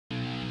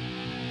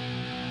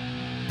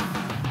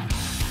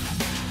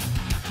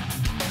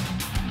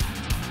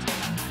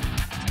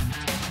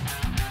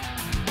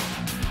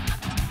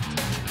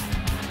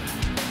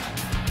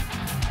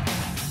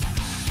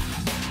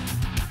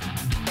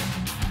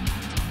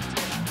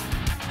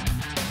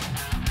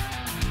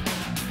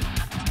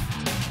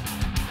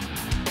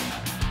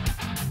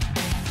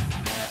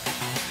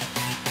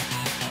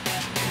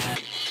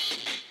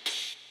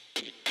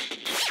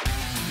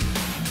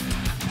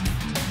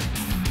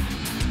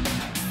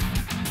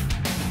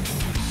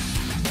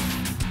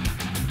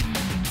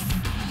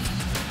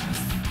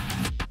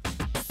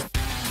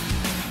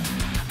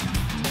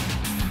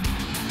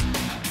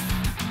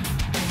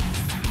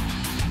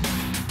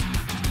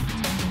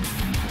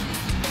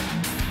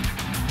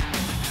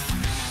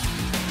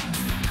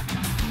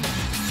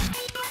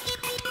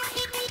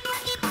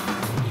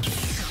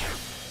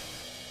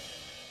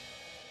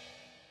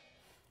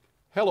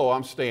Hello,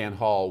 I'm Stan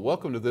Hall.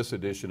 Welcome to this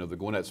edition of the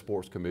Gwinnett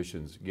Sports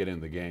Commission's Get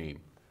in the Game.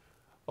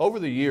 Over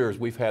the years,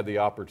 we've had the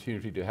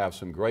opportunity to have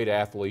some great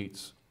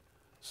athletes,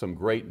 some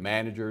great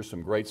managers,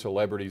 some great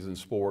celebrities in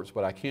sports,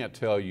 but I can't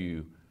tell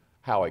you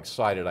how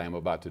excited I am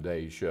about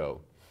today's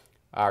show.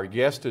 Our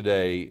guest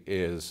today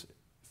is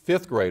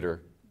fifth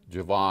grader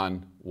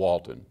Javon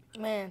Walton.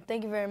 Man,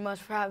 thank you very much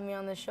for having me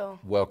on this show.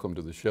 Welcome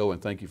to the show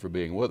and thank you for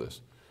being with us.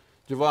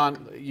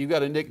 Javon, you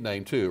got a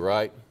nickname too,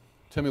 right?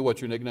 Tell me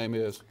what your nickname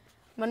is.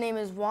 My name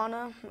is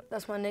Wana,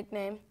 that's my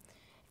nickname.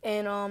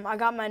 And I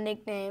got my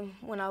nickname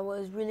when I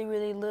was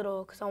really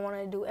little because I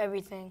wanted to do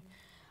everything.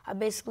 I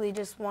basically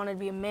just wanted to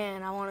be a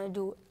man. I wanted to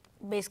do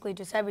basically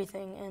just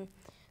everything. And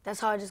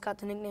that's how I just got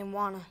the nickname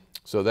Wana.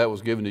 So that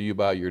was given to you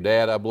by your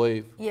dad, I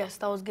believe? Yes,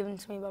 that was given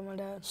to me by my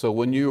dad. So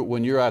when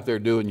you're out there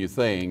doing your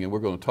thing, and we're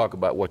going to talk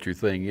about what your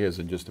thing is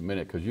in just a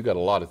minute because you got a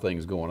lot of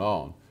things going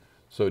on.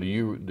 So do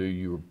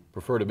you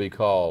prefer to be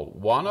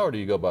called Wana or do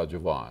you go by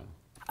Javon?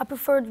 I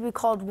prefer to be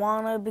called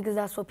Wana because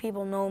that's what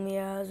people know me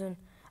as, and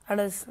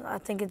I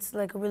think it's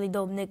like a really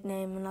dope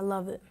nickname, and I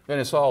love it.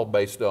 And it's all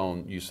based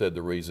on, you said,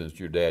 the reasons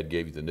your dad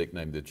gave you the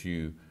nickname, that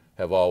you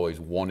have always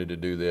wanted to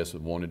do this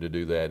and wanted to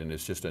do that, and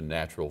it's just a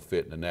natural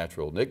fit and a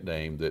natural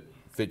nickname that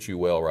fits you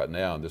well right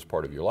now in this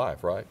part of your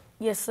life, right?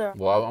 Yes, sir.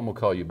 Well, I'm going to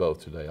call you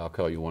both today. I'll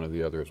call you one or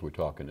the other as we're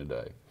talking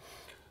today.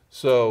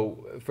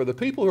 So for the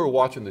people who are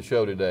watching the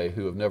show today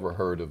who have never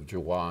heard of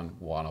Javon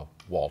Wana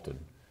Walton,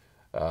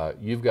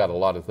 you've got a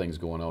lot of things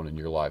going on in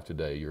your life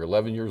today. You're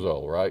 11 years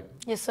old, right?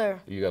 Yes, sir.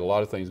 You got a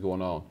lot of things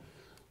going on.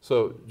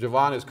 So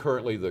Javon is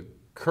currently the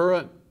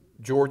current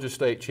Georgia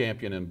State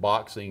champion in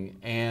boxing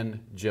and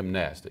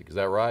gymnastics. Is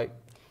that right?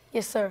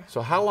 Yes, sir.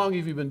 So how long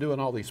have you been doing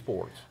all these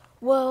sports?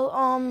 Well,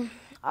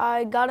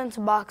 I got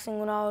into boxing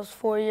when I was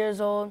 4 years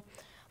old.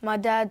 My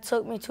dad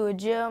took me to a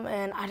gym,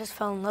 and I just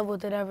fell in love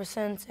with it ever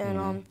since.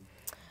 And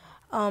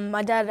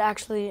my dad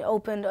actually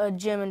opened a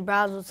gym in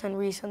Brazelton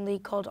recently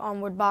called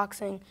Onward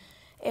Boxing.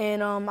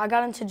 And I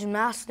got into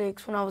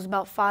gymnastics when I was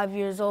about 5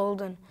 years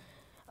old, and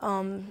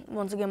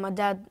once again, my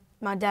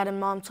dad and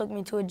mom took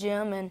me to a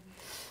gym,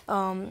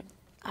 and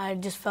I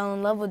just fell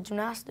in love with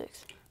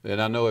gymnastics.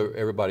 And I know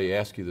everybody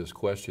asks you this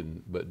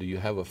question, but do you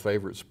have a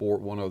favorite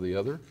sport, one or the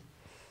other?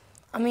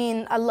 I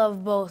mean, I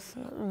love both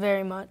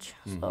very much.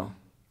 So.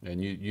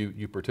 And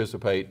you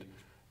participate,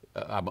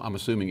 I'm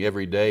assuming,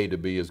 every day to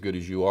be as good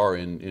as you are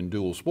in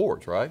dual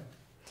sports, right?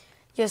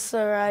 Yes,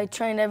 sir. I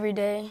train every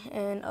day,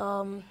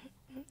 and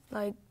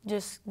like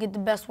just get the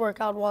best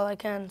workout while I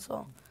can.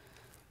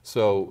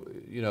 So,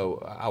 you know,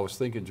 I was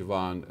thinking,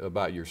 Javon,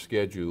 about your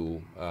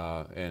schedule,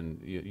 and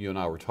you and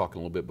I were talking a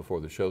little bit before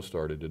the show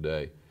started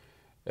today.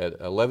 At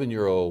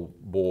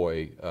 11-year-old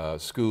boy,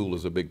 school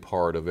is a big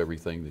part of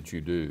everything that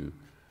you do.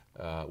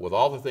 With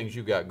all the things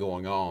you got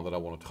going on that I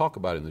want to talk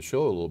about in the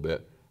show a little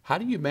bit, how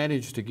do you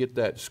manage to get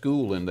that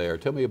school in there?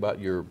 Tell me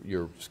about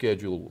your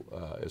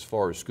schedule as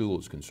far as school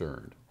is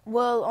concerned.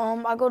 Well,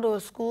 I go to a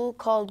school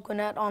called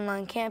Gwinnett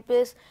Online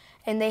Campus,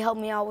 and they help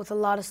me out with a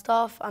lot of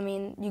stuff. I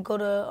mean, you go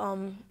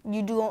to,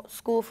 you do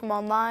school from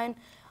online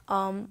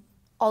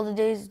all the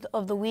days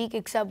of the week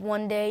except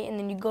one day, and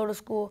then you go to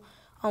school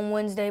on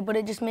Wednesday, but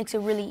it just makes it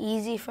really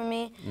easy for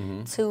me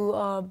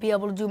to be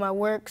able to do my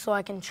work so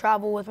I can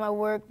travel with my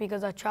work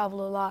because I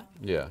travel a lot.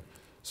 Yeah.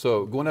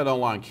 So Gwinnett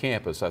Online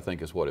Campus, I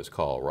think is what it's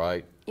called,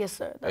 right? Yes,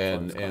 sir. That's what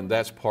it's called. And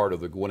that's part of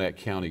the Gwinnett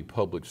County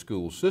public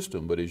school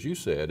system, but as you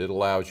said, it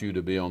allows you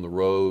to be on the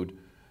road,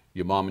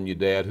 your mom and your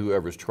dad,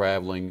 whoever's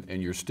traveling,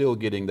 and you're still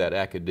getting that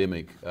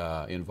academic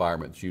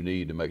environment that you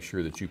need to make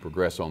sure that you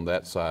progress on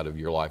that side of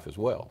your life as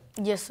well.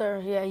 Yes,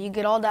 sir. Yeah, you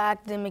get all the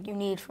academic you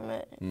need from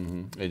it.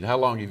 And how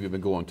long have you been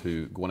going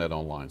to Gwinnett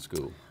Online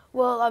School?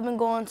 Well, I've been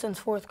going since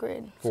fourth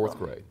grade. Fourth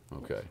grade,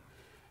 okay.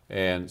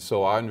 And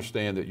so I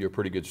understand that you're a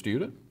pretty good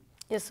student?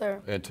 Yes,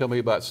 sir. And tell me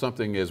about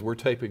something, as we're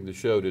taping the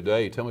show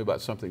today, tell me about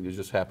something that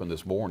just happened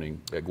this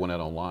morning at Gwinnett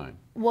Online.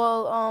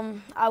 Well,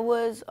 I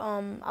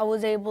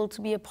was able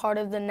to be a part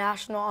of the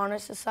National Honor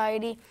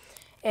Society,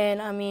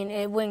 and I mean,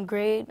 it went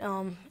great.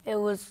 It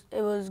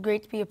was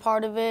great to be a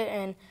part of it,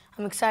 and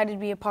I'm excited to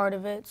be a part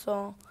of it.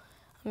 So,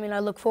 I mean, I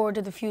look forward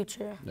to the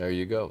future. There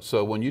you go.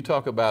 So when you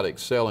talk about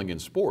excelling in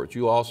sports,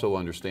 you also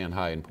understand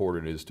how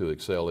important it is to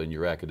excel in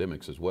your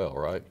academics as well,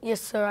 right?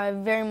 Yes, sir. I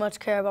very much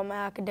care about my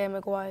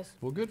academic-wise.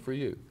 Well, good for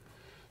you.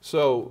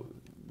 So,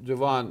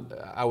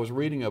 Javon, I was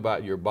reading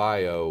about your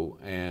bio,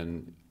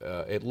 and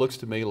it looks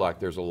to me like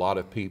there's a lot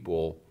of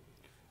people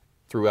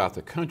throughout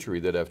the country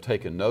that have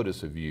taken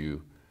notice of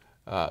you.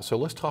 So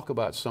let's talk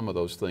about some of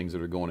those things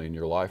that are going on in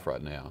your life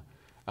right now.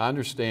 I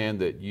understand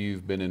that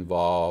you've been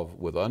involved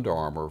with Under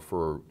Armour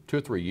for 2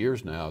 or 3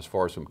 years now as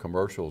far as some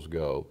commercials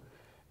go,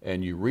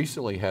 and you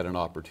recently had an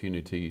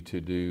opportunity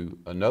to do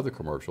another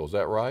commercial, is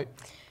that right?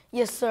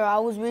 Yes, sir. I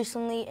was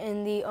recently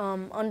in the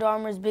Under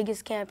Armour's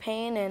biggest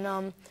campaign,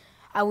 and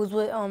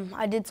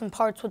I did some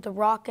parts with The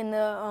Rock in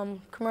the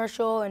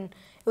commercial, and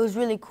it was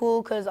really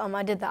cool because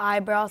I did the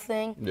eyebrow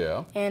thing.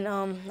 Yeah. And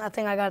I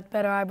think I got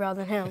better eyebrow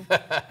than him.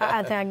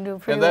 I think I can do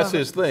it pretty well. And that's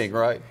his thing,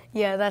 right?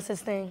 Yeah, that's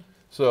his thing.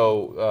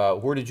 So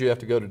where did you have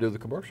to go to do the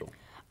commercial?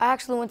 I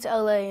actually went to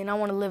LA and I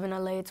want to live in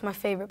LA. It's my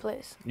favorite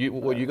place. You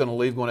going to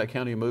leave Gwinnett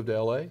County and move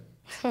to LA?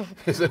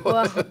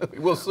 Well,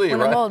 we'll see, when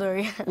right? I'm older,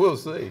 yeah. We'll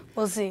see.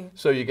 We'll see.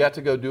 So you got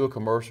to go do a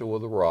commercial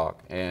with The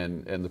Rock,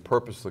 and the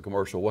purpose of the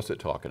commercial, what's it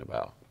talking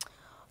about?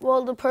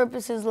 Well, the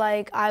purpose is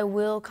like I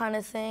will kind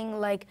of thing.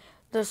 Like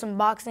there's some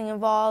boxing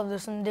involved,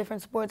 there's some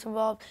different sports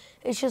involved.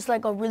 It's just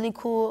like a really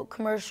cool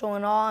commercial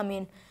and all. I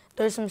mean,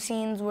 there's some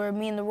scenes where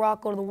me and The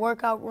Rock go to the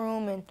workout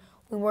room and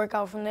we work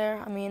out from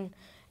there. I mean,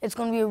 it's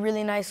going to be a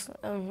really nice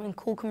and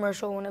cool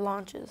commercial when it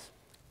launches.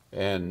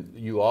 And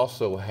you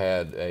also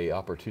had an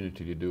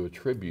opportunity to do a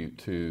tribute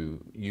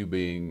to you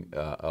being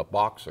a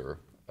boxer,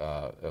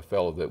 a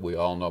fellow that we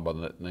all know by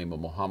the name of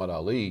Muhammad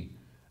Ali,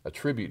 a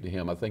tribute to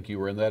him. I think you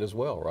were in that as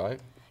well, right?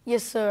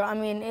 Yes, sir. I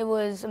mean, it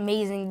was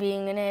amazing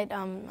being in it.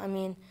 I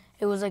mean,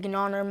 it was like in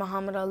honor of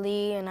Muhammad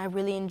Ali, and I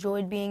really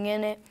enjoyed being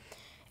in it.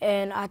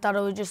 And I thought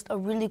it was just a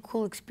really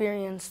cool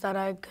experience that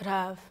I could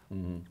have.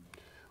 Mm-hmm.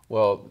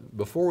 Well,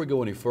 before we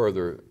go any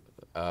further,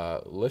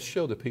 let's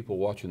show the people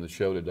watching the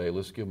show today,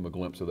 let's give them a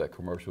glimpse of that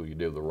commercial you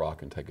did with The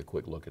Rock and take a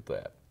quick look at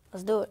that.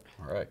 Let's do it.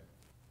 All right.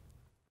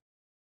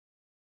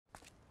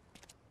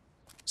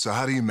 So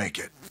how do you make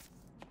it?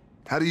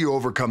 How do you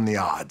overcome the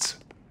odds?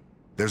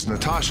 There's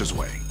Natasha's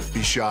way.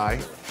 Be shy,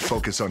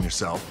 focus on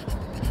yourself,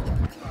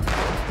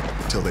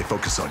 till they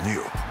focus on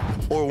you.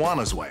 Or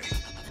Juana's way.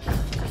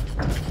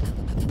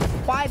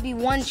 Why be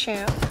one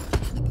champ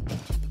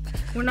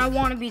when I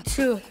want to be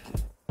two?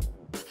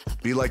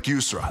 Be like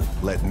Yusra.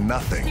 Let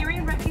nothing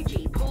Syrian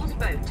refugee pulls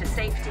boat to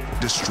safety.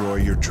 destroy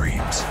your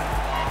dreams.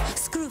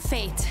 Screw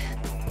fate.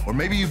 Or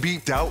maybe you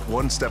beat doubt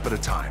one step at a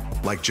time,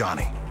 like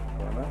Johnny.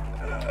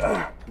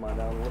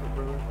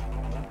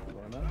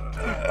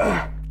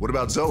 What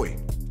about Zoe?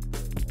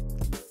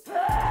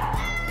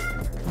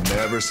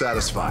 Never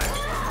satisfied.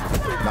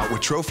 Not with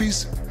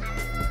trophies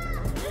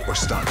or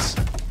stunts.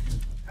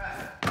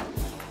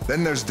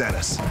 Then there's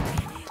Dennis.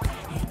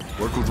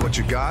 Work with what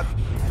you got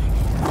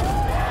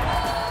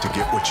to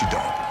get what you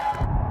don't.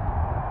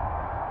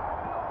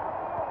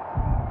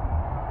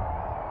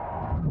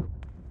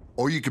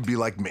 Or you could be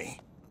like me.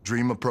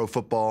 Dream of pro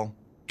football,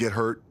 get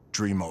hurt,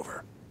 dream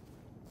over.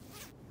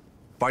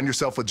 Find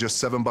yourself with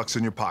just $7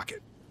 in your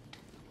pocket.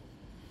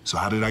 So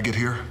how did I get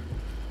here?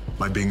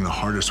 By being the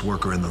hardest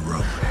worker in the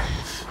room.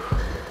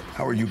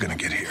 How are you gonna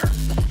get here?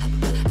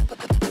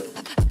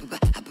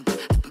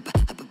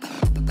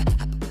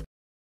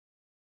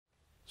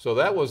 So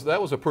that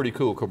was a pretty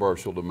cool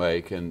commercial to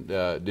make. And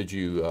did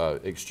you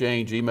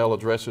exchange email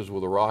addresses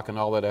with The Rock and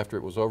all that after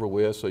it was over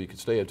with, so you could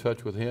stay in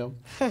touch with him?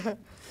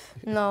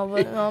 No,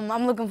 but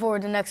I'm looking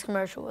forward to the next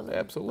commercial with him.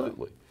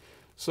 Absolutely.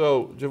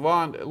 So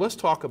Javon, I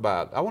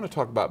want to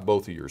talk about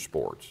both of your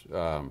sports,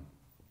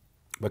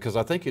 because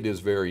I think it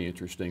is very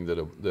interesting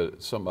that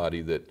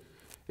somebody that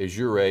is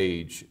your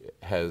age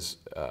has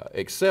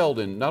excelled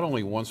in not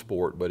only one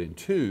sport but in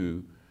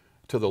two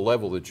to the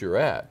level that you're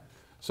at.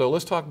 So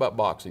let's talk about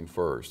boxing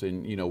first.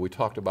 And you know, we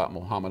talked about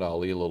Muhammad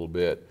Ali a little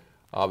bit.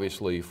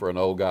 Obviously, for an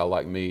old guy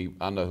like me,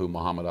 I know who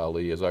Muhammad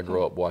Ali is. I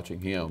grew up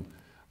watching him.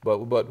 But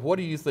what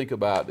do you think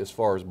about as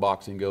far as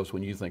boxing goes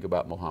when you think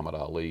about Muhammad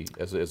Ali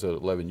as an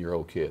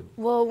 11-year-old kid?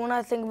 Well, when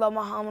I think about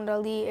Muhammad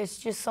Ali, it's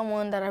just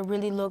someone that I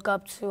really look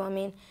up to. I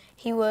mean,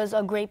 he was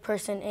a great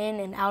person in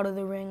and out of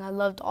the ring. I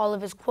loved all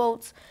of his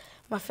quotes.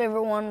 My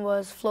favorite one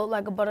was float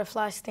like a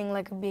butterfly, sting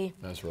like a bee.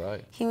 That's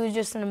right. He was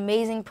just an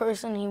amazing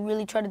person. He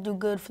really tried to do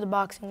good for the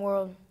boxing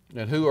world.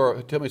 And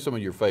tell me some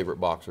of your favorite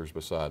boxers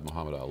beside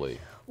Muhammad Ali.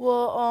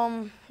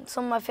 Well,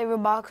 some of my favorite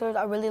boxers,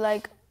 I really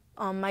like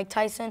Mike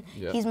Tyson.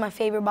 Yeah. He's my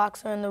favorite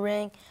boxer in the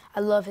ring. I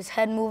love his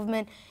head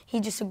movement.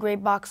 He's just a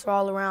great boxer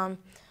all around.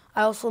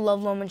 I also love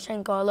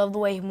Lomachenko. I love the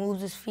way he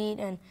moves his feet,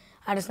 and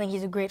I just think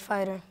he's a great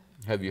fighter.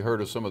 Have you heard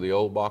of some of the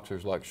old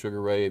boxers like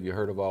Sugar Ray? Have you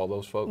heard of all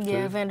those folks Yeah,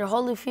 too? Evander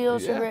Holyfield,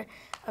 Yeah. Sugar.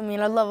 I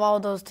mean, I love all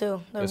those too.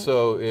 And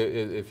so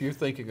if you're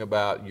thinking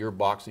about your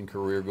boxing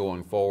career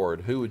going forward,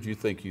 who would you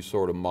think you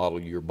sort of model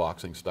your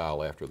boxing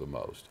style after the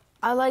most?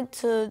 I like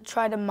to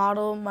try to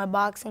model my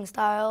boxing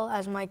style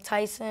as Mike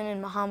Tyson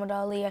and Muhammad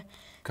Ali.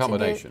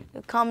 Combination.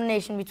 A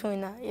combination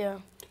between that, yeah.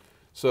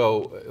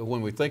 So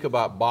when we think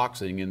about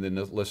boxing, and then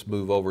let's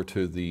move over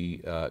to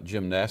the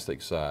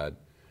gymnastics side,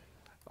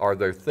 are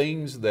there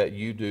things that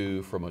you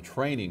do from a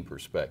training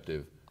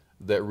perspective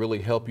that really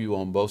help you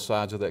on both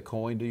sides of that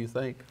coin, do you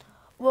think?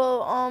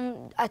 Well,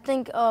 I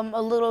think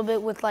a little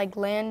bit with like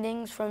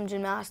landings from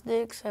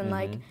gymnastics and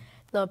like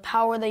the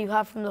power that you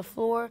have from the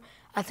floor.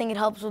 I think it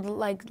helps with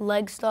like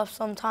leg stuff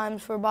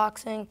sometimes for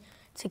boxing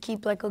to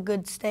keep like a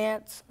good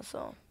stance.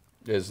 So.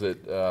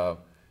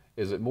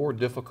 Is it more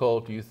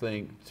difficult, do you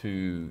think,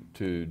 to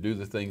do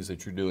the things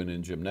that you're doing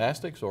in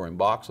gymnastics or in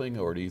boxing,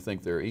 or do you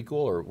think they're equal,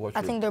 or what's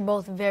I think they're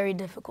both very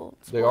difficult.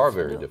 They are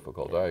very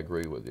difficult. I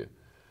agree with you.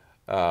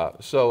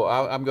 So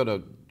I'm going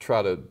to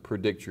try to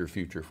predict your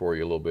future for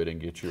you a little bit and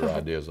get your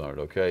ideas on it,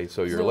 okay?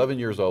 So you're 11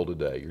 years old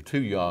today. You're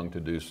too young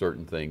to do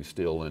certain things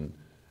still in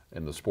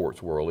the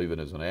sports world, even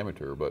as an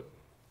amateur. But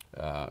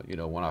you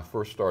know, when I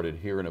first started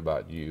hearing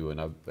about you,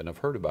 and I've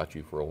heard about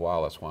you for a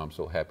while, that's why I'm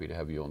so happy to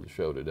have you on the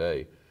show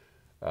today.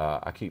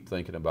 I keep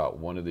thinking about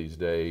one of these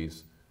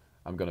days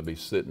I'm going to be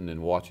sitting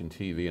and watching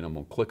TV and I'm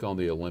going to click on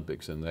the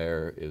Olympics and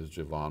there is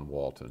Javon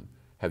Walton.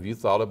 Have you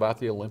thought about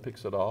the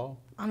Olympics at all?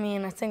 I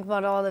mean, I think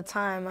about it all the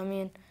time. I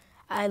mean,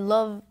 I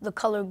love the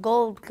color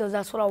gold because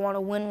that's what I want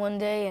to win one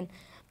day. And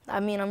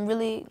I mean,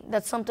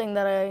 that's something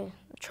that I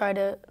try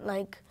to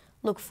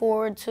look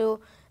forward to.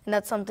 And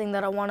that's something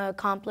that I want to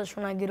accomplish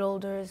when I get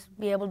older, is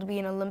be able to be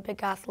an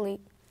Olympic athlete.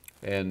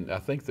 And I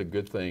think the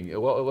good thing,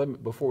 well,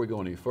 before we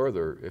go any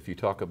further, if you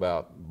talk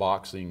about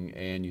boxing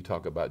and you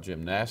talk about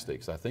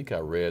gymnastics, I think I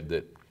read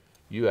that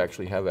you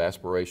actually have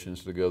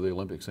aspirations to go to the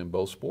Olympics in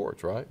both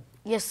sports, right?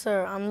 Yes,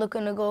 sir. I'm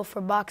looking to go for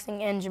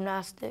boxing and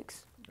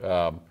gymnastics.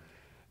 The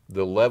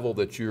level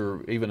that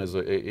you're, even as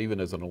an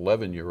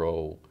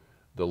 11-year-old,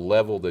 the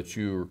level that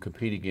you're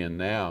competing in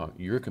now,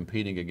 you're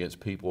competing against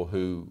people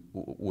who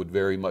would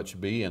very much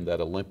be in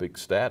that Olympic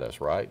status,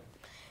 right?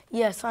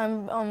 Yes,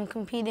 I'm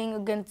competing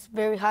against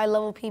very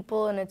high-level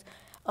people, and it's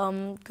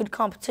good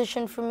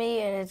competition for me,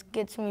 and it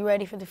gets me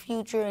ready for the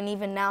future, and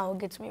even now it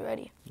gets me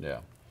ready.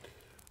 Yeah.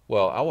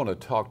 Well, I want to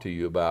talk to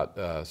you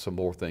about some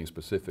more things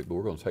specific, but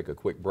we're going to take a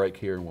quick break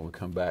here, and when we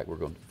come back, we're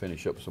going to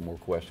finish up some more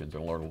questions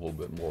and learn a little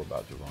bit more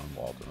about Javon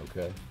Walton,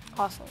 okay?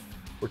 Awesome.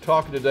 We're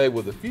talking today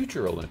with a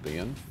future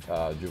Olympian,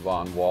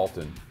 Javon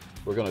Walton.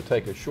 We're going to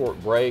take a short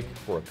break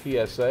for a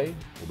PSA.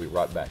 We'll be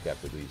right back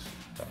after these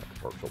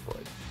commercial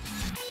breaks.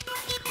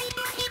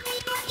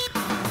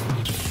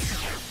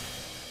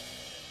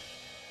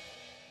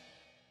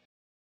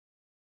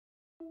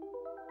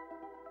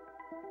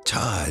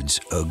 Todd's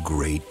a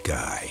great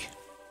guy.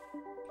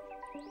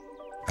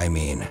 I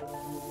mean,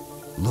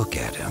 look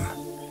at him.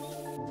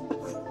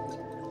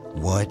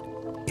 What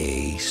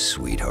a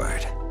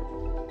sweetheart.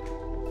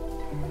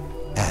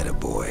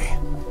 Attaboy.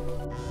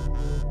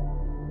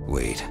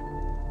 Wait,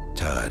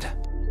 Todd,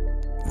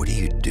 what are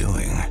you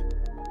doing?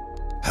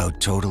 How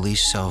totally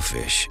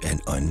selfish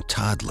and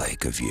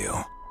un-Todd-like of you.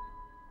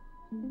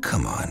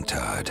 Come on,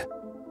 Todd.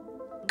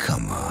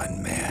 Come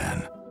on,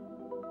 man.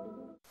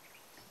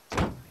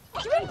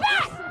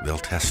 They'll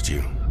test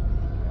you.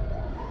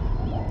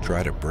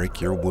 Try to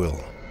break your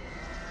will.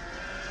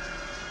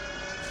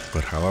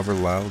 But however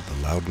loud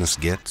the loudness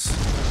gets,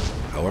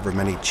 however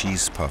many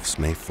cheese puffs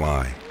may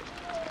fly,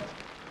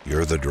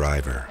 you're the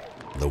driver,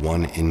 the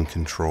one in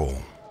control.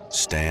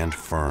 Stand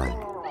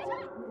firm.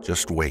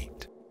 Just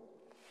wait.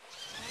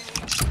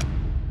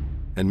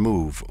 And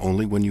move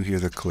only when you hear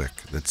the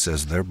click that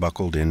says they're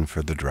buckled in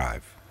for the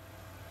drive.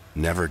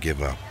 Never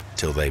give up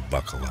till they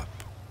buckle up.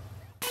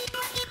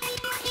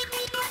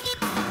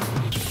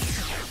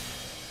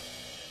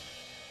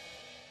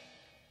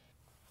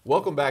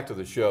 Welcome back to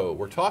the show.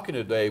 We're talking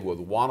today with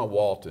Juana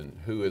Walton,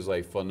 who is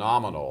a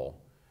phenomenal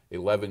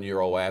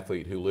 11-year-old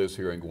athlete who lives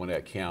here in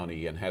Gwinnett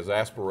County and has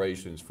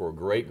aspirations for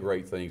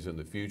great things in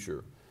the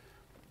future.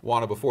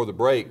 Juana, before the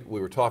break,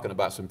 we were talking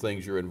about some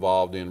things you're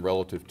involved in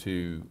relative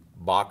to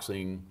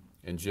boxing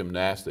and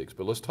gymnastics,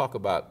 but let's talk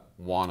about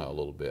Juana a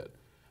little bit.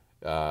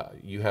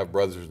 You have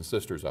brothers and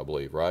sisters, I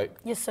believe, right?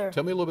 Yes, sir.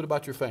 Tell me a little bit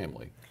about your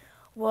family.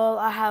 Well,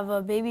 I have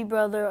a baby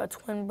brother, a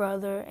twin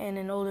brother, and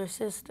an older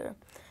sister.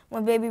 My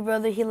baby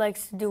brother, he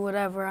likes to do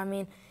whatever. I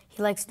mean,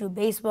 he likes to do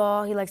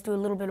baseball, he likes to do a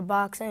little bit of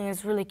boxing, and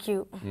it's really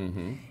cute.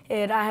 Mm-hmm.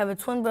 And I have a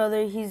twin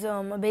brother, he's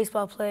a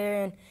baseball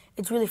player, and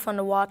it's really fun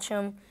to watch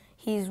him.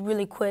 He's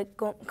really quick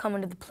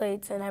coming to the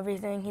plates and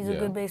everything. He's a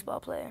good baseball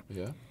player.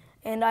 Yeah.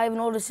 And I have an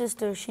older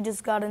sister, she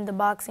just got into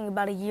boxing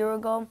about a year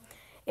ago,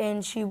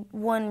 and she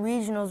won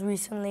regionals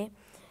recently,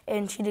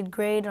 and she did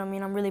great. I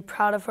mean, I'm really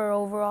proud of her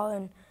overall,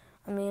 and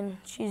I mean,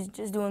 she's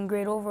just doing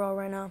great overall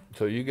right now.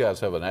 So you guys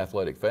have an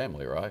athletic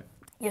family, right?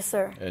 Yes,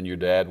 sir. And your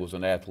dad was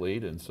an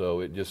athlete, and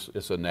so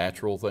it's a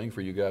natural thing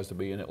for you guys to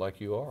be in it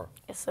like you are.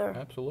 Yes, sir.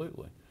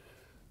 Absolutely.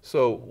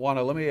 So,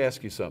 Juana, let me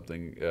ask you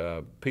something.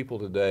 People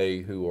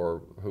today who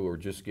are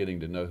just getting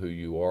to know who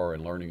you are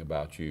and learning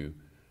about you,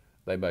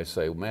 they may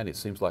say, well, man, it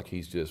seems like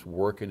he's just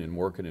working and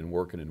working and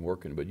working and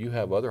working, but you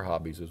have other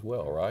hobbies as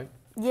well, right?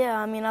 Yeah,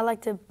 I mean, I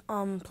like to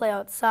play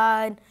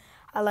outside.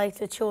 I like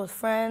to chill with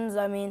friends.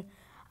 I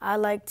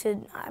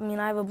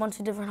have a bunch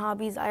of different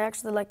hobbies. I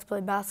actually like to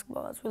play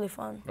basketball. It's really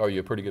fun. Are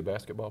you a pretty good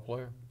basketball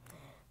player?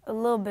 A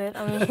little bit.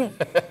 I mean,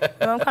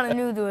 I'm kind of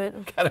new to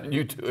it. Kind of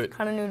new to it.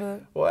 Kind of new to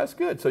it. Well, that's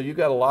good. So you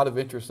got a lot of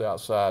interests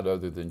outside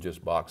other than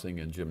just boxing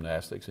and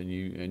gymnastics, and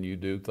you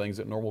do things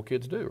that normal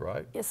kids do,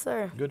 right? Yes,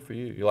 sir. Good for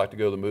you. You like to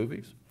go to the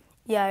movies?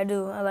 Yeah, I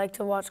do. I like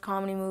to watch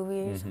comedy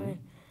movies. Mm-hmm.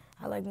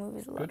 I like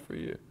movies a lot. Good for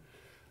you.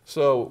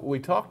 So we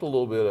talked a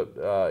little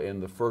bit in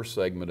the first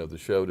segment of the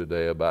show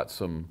today about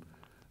some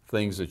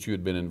things that you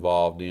had been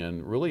involved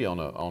in really on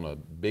a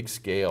big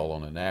scale,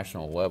 on a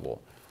national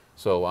level.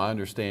 So I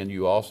understand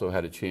you also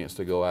had a chance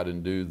to go out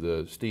and do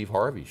the Steve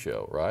Harvey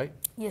show, right?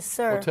 Yes,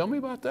 sir. Well, tell me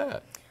about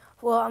that.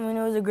 Well, I mean,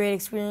 it was a great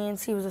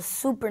experience. He was a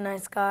super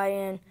nice guy,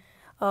 and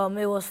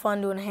it was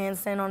fun doing a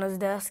handstand on his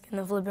desk and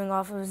then flipping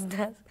off of his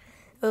desk.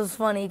 It was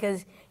funny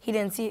because he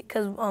didn't see it,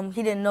 because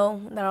he didn't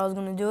know that I was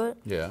going to do it.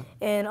 Yeah.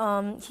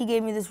 And he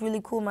gave me this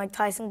really cool Mike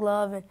Tyson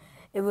glove, and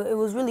it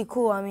was really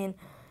cool. I mean,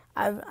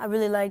 I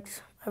really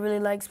liked I really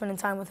like spending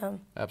time with him.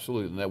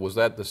 Absolutely. Now, was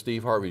that the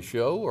Steve Harvey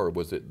Show, or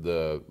was it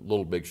the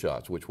Little Big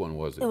Shots? Which one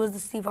was it? It was the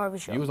Steve Harvey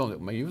Show. You was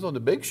on the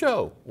Big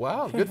Show.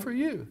 Wow, good for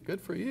you. Good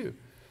for you.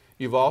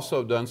 You've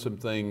also done some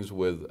things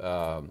with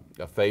a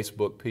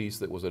Facebook piece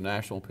that was a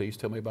national piece.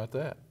 Tell me about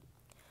that.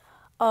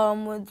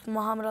 With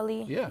Muhammad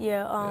Ali.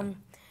 Yeah.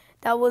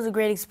 That was a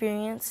great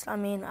experience. I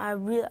mean,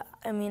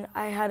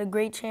 I had a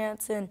great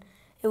chance, and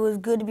it was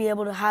good to be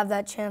able to have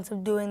that chance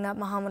of doing that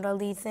Muhammad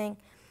Ali thing.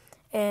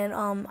 And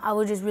I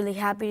was just really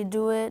happy to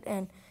do it,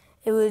 and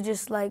it was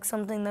just like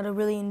something that I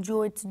really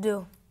enjoyed to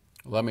do.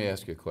 Let me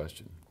ask you a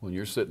question. When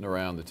you're sitting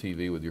around the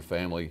TV with your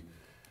family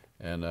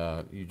and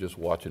you're just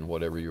watching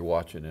whatever you're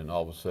watching, and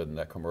all of a sudden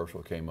that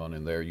commercial came on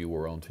and there you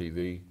were on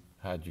TV,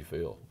 how'd you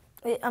feel?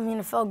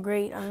 It felt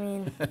great.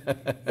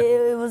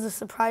 It was a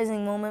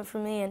surprising moment for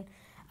me, and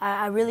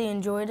I really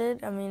enjoyed it.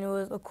 It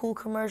was a cool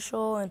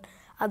commercial, and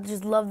I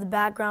just love the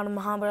background of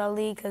Muhammad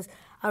Ali because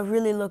I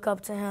really look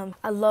up to him.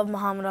 I love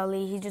Muhammad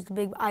Ali. He's just a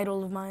big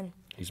idol of mine.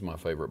 He's my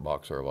favorite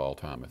boxer of all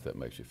time, if that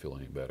makes you feel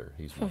any better.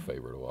 He's my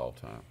favorite of all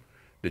time.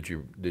 Did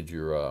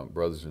your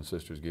brothers and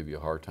sisters give you a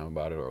hard time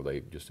about it, or are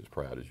they just as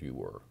proud as you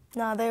were?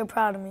 No, they were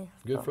proud of me.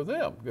 Good for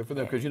them. Good for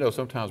them, because you know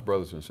sometimes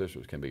brothers and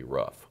sisters can be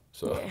rough.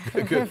 So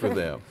good for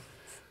them.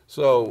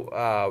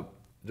 So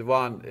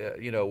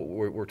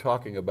Javon, we're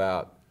talking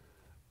about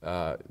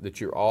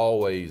that you're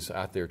always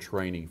out there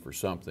training for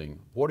something.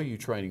 What are you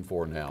training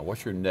for now?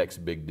 What's your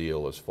next big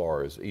deal as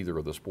far as either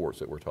of the sports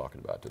that we're talking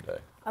about today?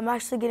 I'm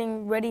actually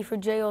getting ready for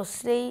JO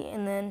State,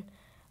 and then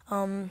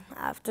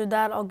after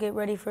that I'll get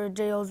ready for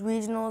JO's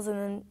regionals,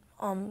 and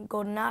then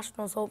go to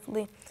nationals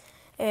hopefully.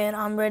 And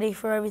I'm ready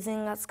for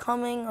everything that's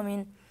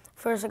coming.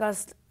 First I got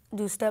to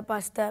do step by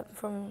step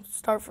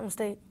start from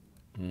state.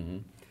 Mm-hmm.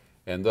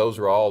 And those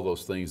are all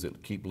those things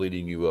that keep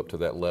leading you up to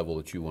that level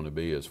that you want to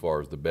be as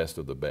far as the best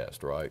of the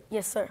best, right?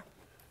 Yes, sir.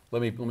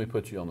 Let me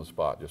put you on the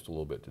spot just a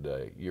little bit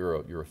today.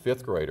 You're a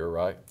fifth grader,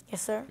 right?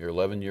 Yes, sir. You're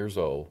 11 years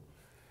old,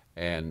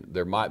 and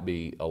there might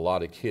be a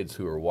lot of kids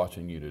who are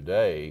watching you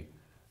today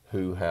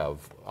who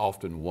have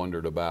often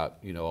wondered about,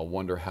 I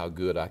wonder how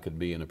good I could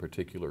be in a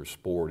particular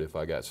sport if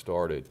I got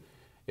started.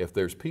 If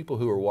there's people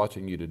who are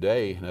watching you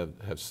today and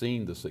have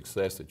seen the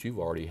success that you've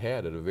already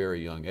had at a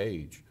very young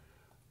age,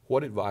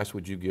 what advice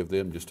would you give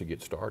them just to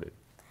get started?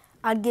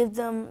 I'd give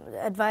them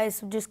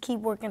advice of just keep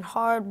working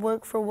hard,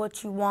 work for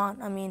what you want.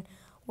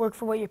 Work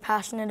for what you're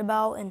passionate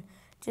about, and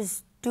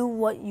just do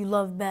what you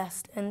love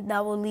best, and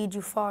that will lead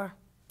you far.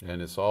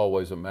 And it's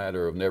always a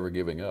matter of never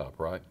giving up,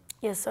 right?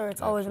 Yes, sir.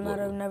 It's always a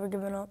matter of never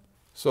giving up.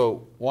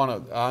 So,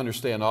 I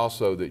understand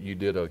also that you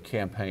did a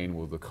campaign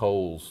with the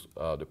Kohl's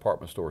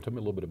department store. Tell me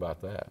a little bit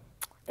about that.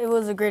 It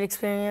was a great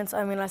experience.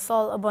 I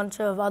saw a bunch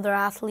of other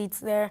athletes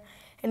there,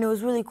 and it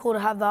was really cool to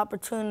have the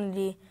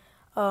opportunity.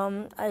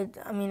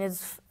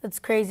 It's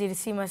crazy to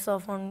see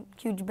myself on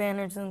huge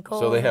banners in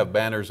Kohl's. So they have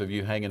banners of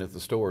you hanging at the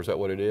store. Is that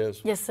what it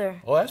is? Yes, sir.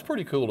 Well, that's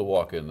pretty cool to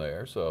walk in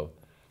there. So,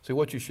 see,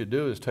 what you should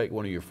do is take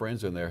one of your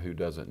friends in there who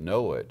doesn't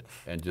know it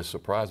and just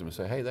surprise them and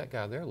say, hey, that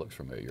guy there looks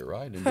familiar,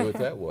 right? And do it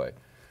that way.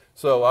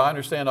 So I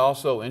understand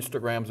also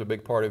Instagram's a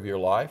big part of your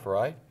life,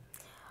 right?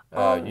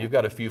 You've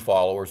got a few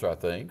followers, I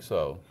think.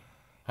 So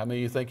how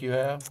many do you think you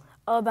have?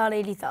 About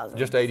 80,000.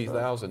 Just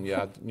 80,000?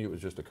 Yeah, I knew it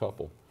was just a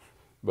couple.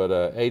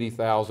 But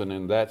 80,000,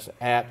 and that's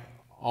at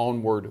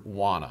Onward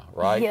Wana,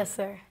 right? Yes,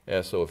 sir.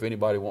 Yeah, so if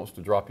anybody wants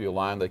to drop you a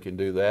line, they can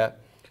do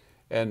that.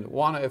 And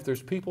Wana, if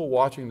there's people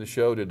watching the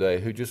show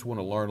today who just want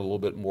to learn a little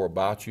bit more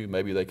about you,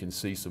 maybe they can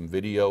see some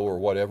video or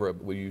whatever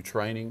with you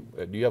training,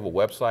 do you have a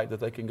website that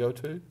they can go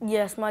to?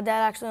 Yes, my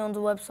dad actually owns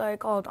a website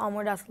called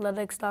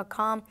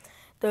onwardathletics.com.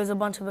 There's a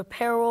bunch of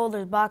apparel,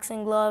 there's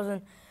boxing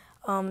gloves,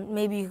 and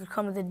maybe you could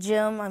come to the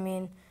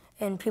gym.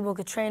 And people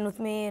could train with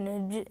me,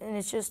 and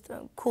it's just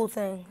a cool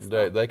thing.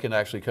 So. They can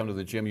actually come to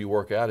the gym you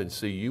work out and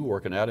see you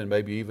working out, and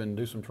maybe even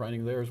do some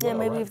training there as well. Yeah,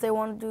 maybe right? if they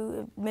want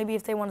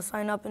to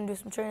sign up and do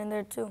some training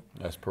there too.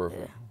 That's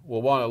perfect. Yeah.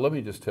 Well, Wana, let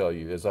me just tell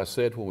you, as I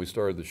said when we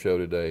started the show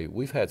today,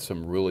 we've had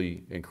some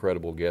really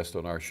incredible guests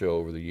on our show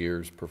over the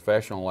years,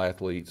 professional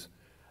athletes.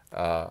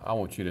 I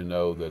want you to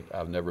know that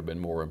I've never been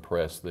more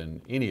impressed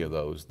than any of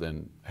those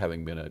than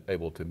having been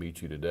able to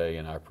meet you today,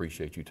 and I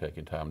appreciate you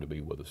taking time to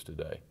be with us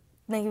today.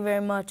 Thank you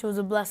very much. It was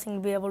a blessing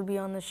to be able to be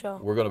on the show.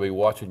 We're going to be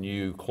watching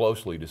you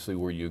closely to see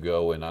where you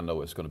go, and I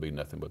know it's going to be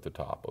nothing but the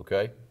top,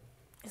 okay?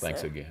 Yes,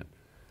 Thanks sir. again.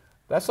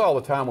 That's all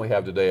the time we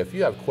have today. If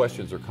you have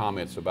questions or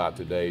comments about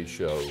today's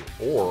show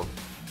or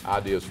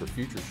ideas for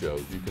future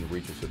shows, you can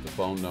reach us at the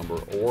phone number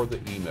or the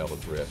email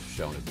address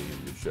shown at the end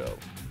of the show.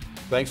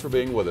 Thanks for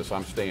being with us.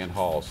 I'm Stan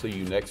Hall. See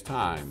you next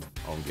time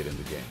on Get in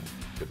the Game.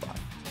 Goodbye.